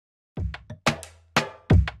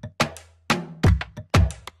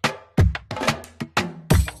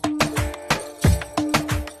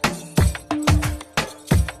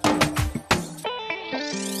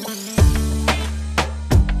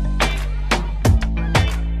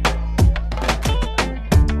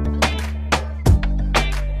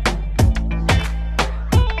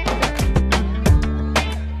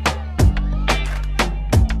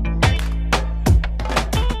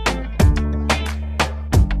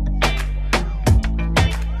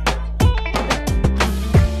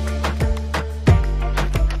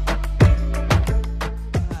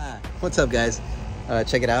What's up, guys?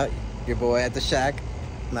 Check it out. Your boy at the shack.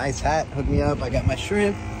 Nice hat. Hook me up. I got my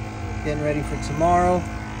shrimp. Getting ready for tomorrow.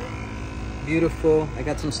 Beautiful. I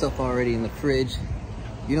got some stuff already in the fridge.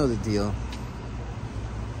 You know the deal.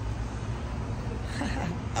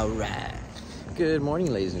 All right. Good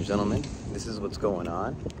morning, ladies and gentlemen. This is what's going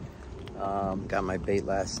on. Got my bait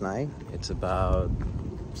last night. It's about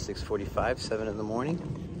 6:45, 7 in the morning.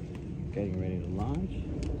 Getting ready to launch.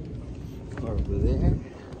 Over there.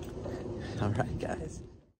 All right, guys.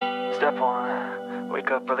 Step 1, wake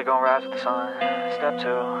up early, gonna rise with the sun. Step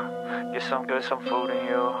 2, get some good, some food in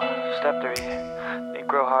you. Step 3,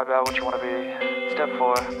 think real hard about what you wanna be. Step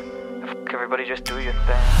 4, everybody just do your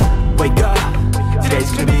thing. Wake up, today's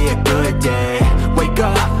gonna be a good day. Wake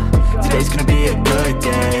up, today's gonna be a good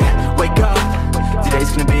day. Wake up, today's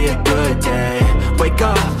gonna be a good day. Wake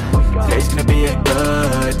up, today's gonna be a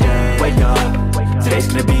good day. Wake up, today's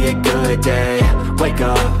gonna be a good day. Wake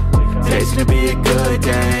up, today's gonna be a good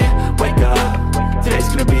day. Wake up, today's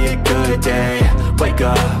gonna be a good day. Wake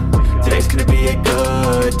up, today's gonna be a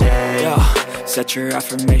good day. Yo, set your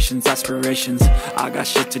affirmations, aspirations. I got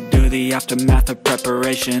shit to do, the aftermath of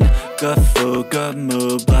preparation. Good food, good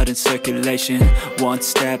mood, blood in circulation. One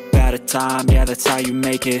step at a time, yeah, that's how you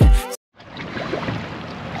make it.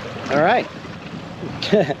 All right.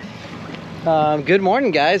 Good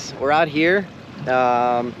morning, guys. We're out here.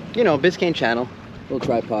 You know, Biscayne channel, little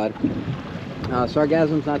tripod.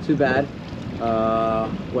 Sargassum's not too bad.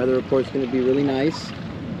 Weather report's going to be really nice.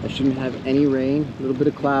 I shouldn't have any rain. A little bit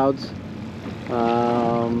of clouds.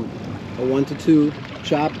 A 1 to 2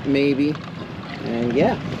 chop maybe. And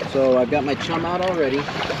yeah, so I've got my chum out already.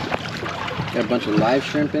 Got a bunch of live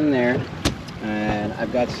shrimp in there, and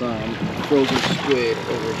I've got some frozen squid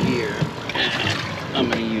over here. I'm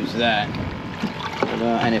gonna use that.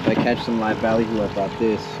 And if I catch some live ballyhoo, I thought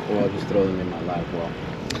this, or I'll just throw them in my live well.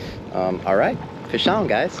 All right, fish on,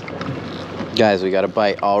 guys. Guys, we got a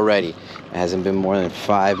bite already. It hasn't been more than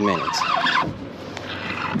 5 minutes.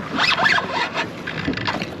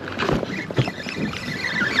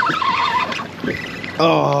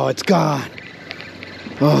 Oh, it's gone.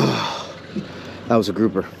 Oh, that was a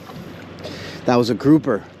grouper. That was a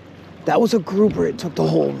grouper. That was a grouper. It took the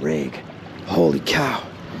whole rig. Holy cow.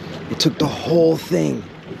 It took the whole thing.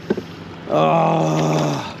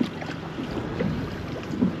 Oh.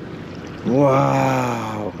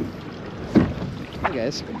 Wow. Hey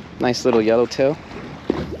guys, nice little yellowtail.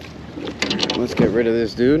 Let's get rid of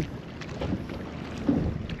this dude.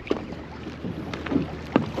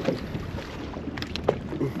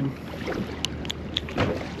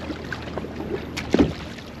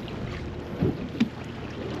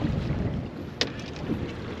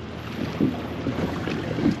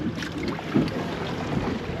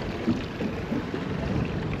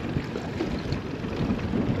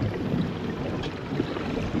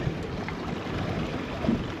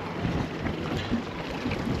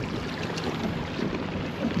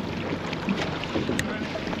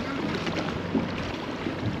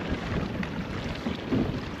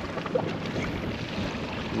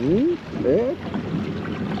 There.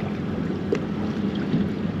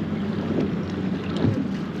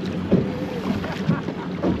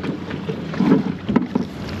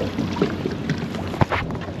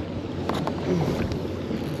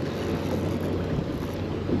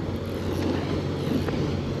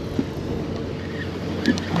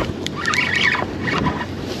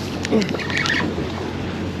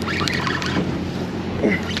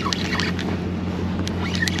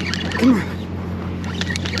 Come on.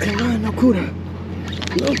 Come on, no cuda.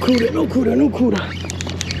 No cuda, no cuda, no cuda.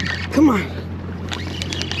 Come on.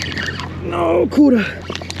 No cuda.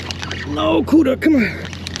 No cuda, come on.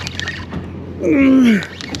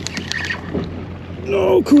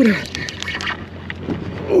 No cuda.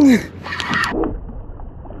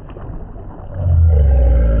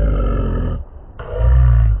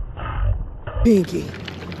 Pinky.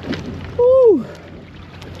 Woo.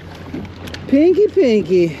 Pinky,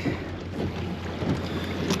 pinky.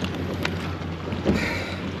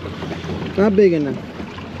 Not big enough.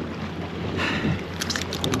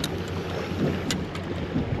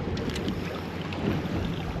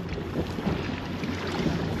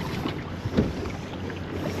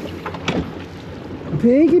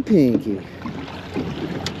 Pinky, pinky.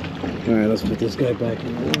 All right, let's put this guy back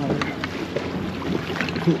in the water.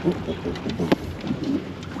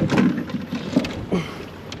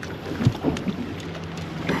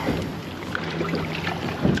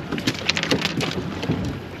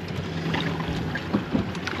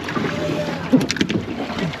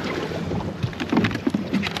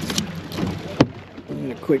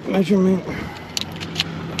 Quick measurement.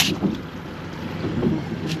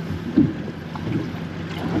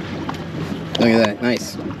 Look at that,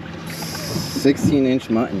 nice.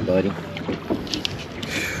 16-inch mutton, buddy.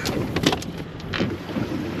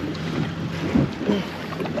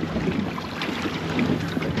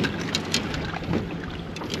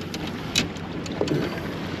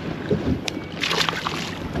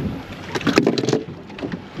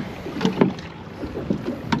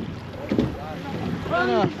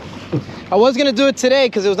 I was gonna do it today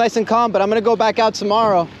because it was nice and calm, but I'm gonna go back out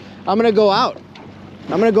tomorrow. I'm gonna go out.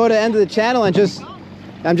 I'm gonna go to the end of the channel and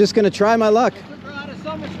I'm just gonna try my luck.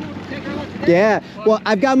 Yeah, well,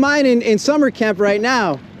 I've got mine in summer camp right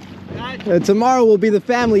now. Tomorrow will be the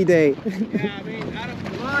family day. Yeah, I mean,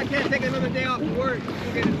 I can't take another day off of work.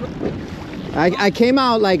 I came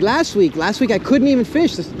out like last week. Last week I couldn't even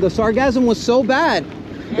fish. The sargassum was so bad.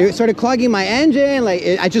 It started clogging my engine. Like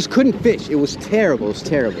I just couldn't fish. It was terrible. It was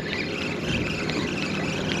terrible.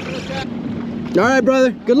 All right,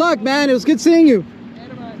 brother. Good luck, man. It was good seeing you.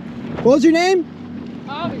 What was your name?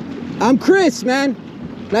 Tommy. I'm Chris, man.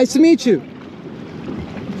 Nice to meet you.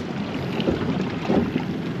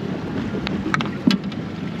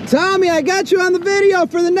 Tommy, I got you on the video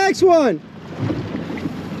for the next one.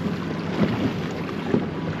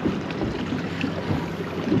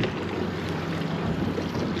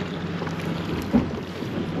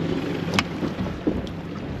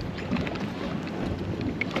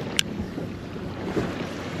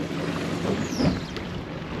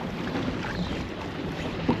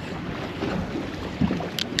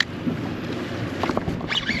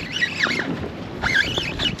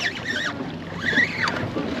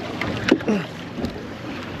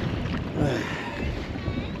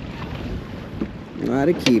 Not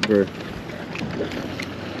a keeper.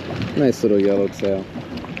 Nice little yellowtail.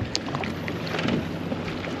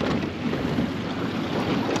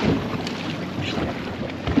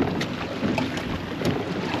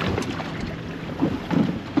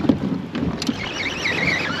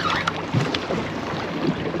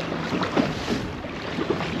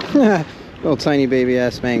 Little tiny baby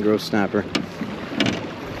ass mangrove snapper.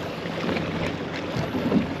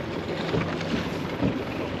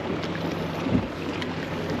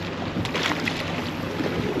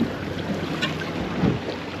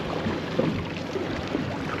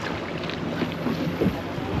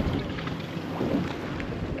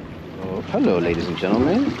 Hello, ladies and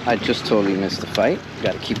gentlemen. I just totally missed the fight.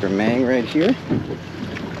 Got a keeper mang right here.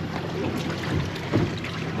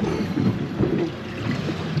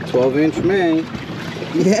 "12-inch mang."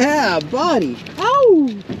 Yeah, buddy. Ow!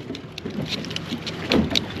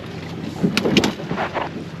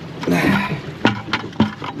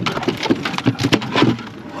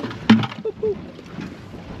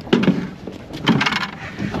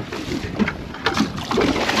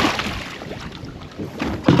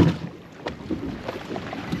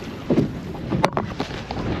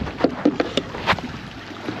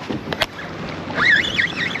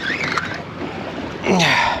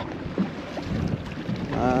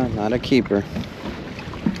 Not a keeper.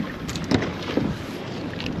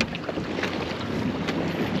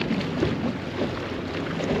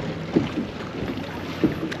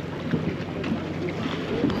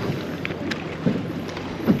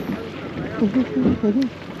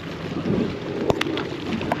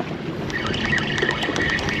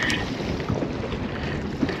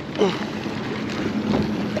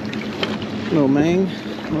 Little mang,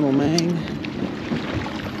 little mang.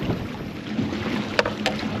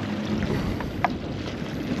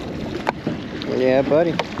 Yeah,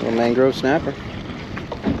 buddy. Little mangrove snapper.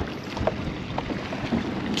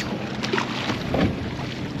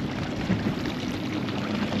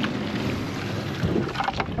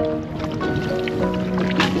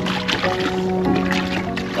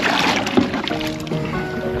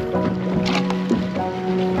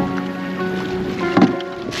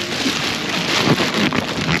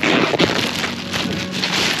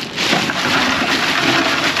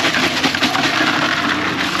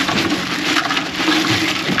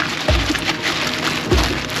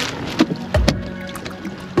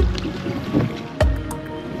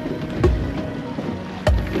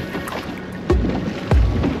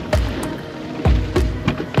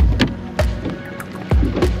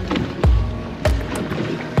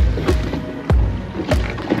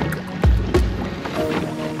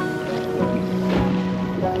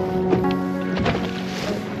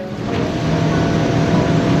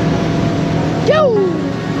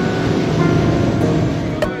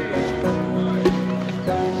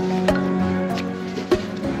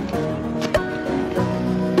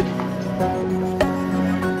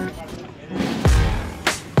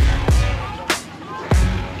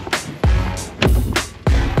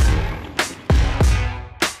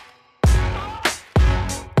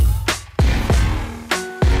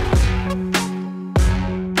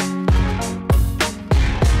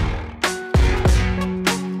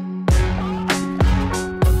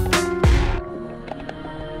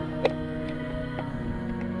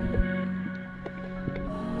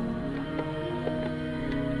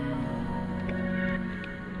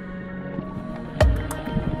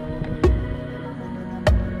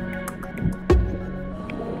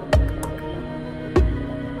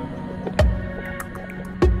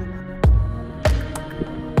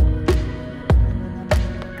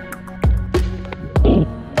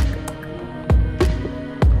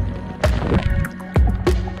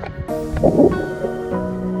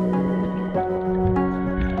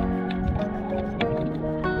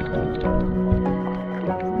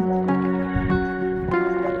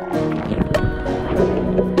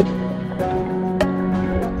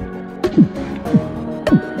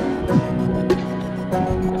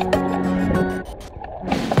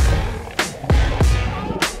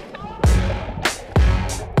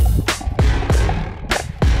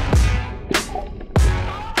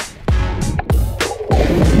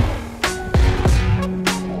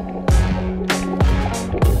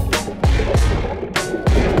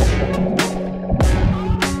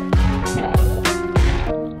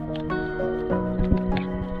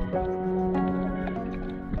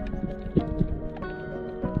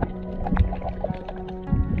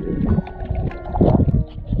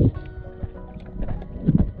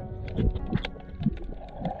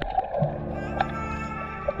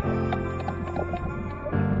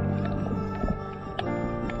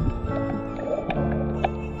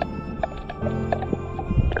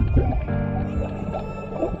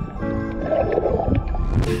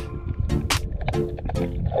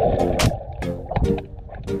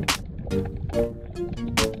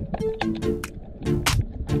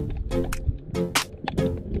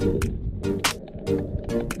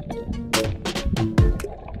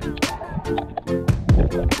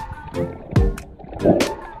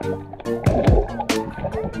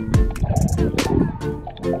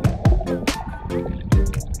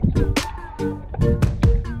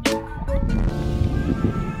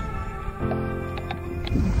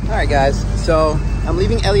 guys, so I'm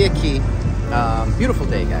leaving Elliott Key. Beautiful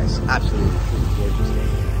day, guys. Absolutely gorgeous day.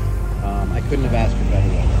 I couldn't have asked for better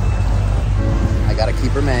weather. I got a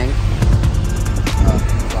keeper mang. I'll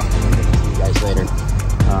get to you guys later.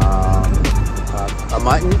 A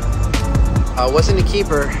mutton. Wasn't a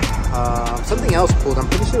keeper. Something else pulled. I'm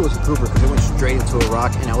pretty sure it was a grouper because it went straight into a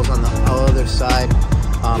rock, and I was on the other side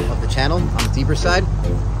of the channel, on the deeper side,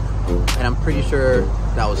 and I'm pretty sure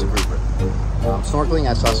that was a grouper. Snorkeling,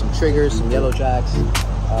 I saw some triggers, some yellow jacks,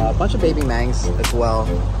 a bunch of baby mangs as well.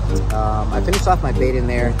 I finished off my bait in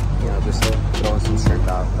there, you know, just throwing some shrimp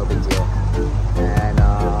out, no big deal. And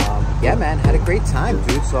yeah, man, had a great time,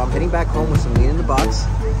 dude. So I'm heading back home with some meat in the box,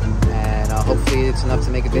 and hopefully it's enough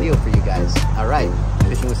to make a video for you guys. All right,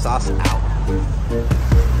 fishing with sauce out. Dude,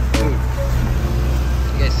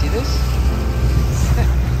 you guys see this?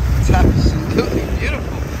 It's absolutely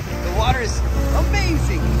beautiful. The water is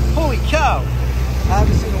amazing. Holy cow! I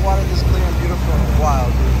haven't seen the water this clear and beautiful in a while,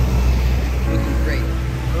 dude. Looking great.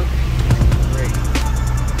 Looking great.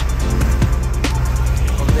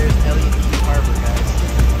 Over there's Elliott Key Harbor, guys.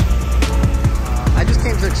 I just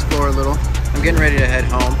came to explore a little. I'm getting ready to head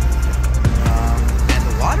home.